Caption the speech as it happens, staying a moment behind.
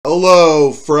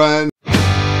Hello, friend.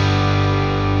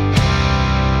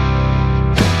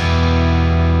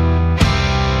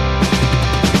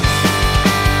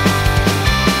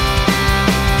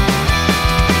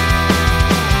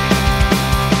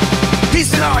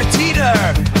 He's an art-eater,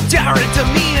 dour in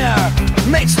demeanor,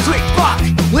 makes quick buck,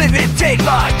 living day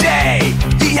by day.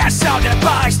 He has sound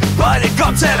advice, but it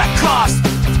comes at a cost.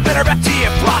 Better empty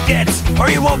your pockets, or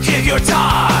you won't give your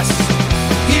toss.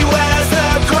 He wears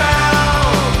the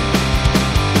crown,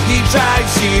 he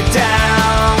drives you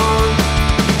down.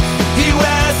 He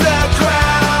wears the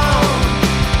crown,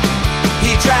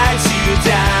 he drives you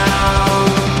down.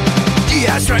 He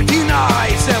has striking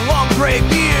eyes and long gray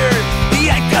beard. He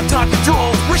ain't got time to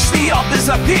tools, wish the all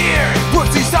disappeared.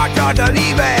 Puts his stock on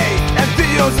eBay and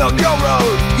videos on Go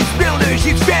Road. He's building a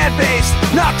huge fan base,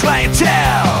 not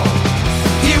clientele.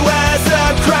 He wears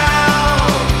a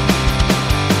crown,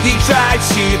 he drives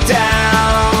you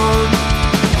down.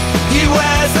 He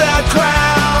wears a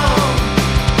crown,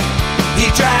 he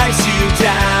drives you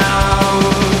down.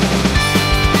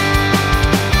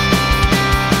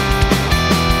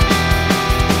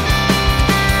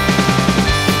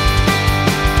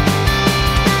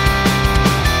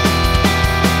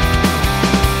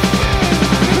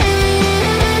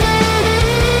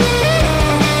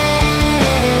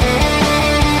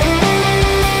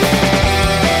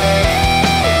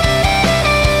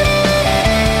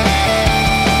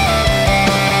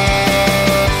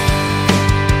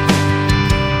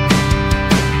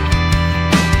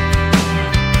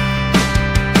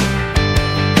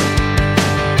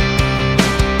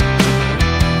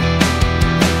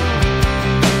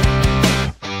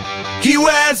 He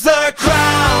wears the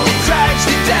crown, he drives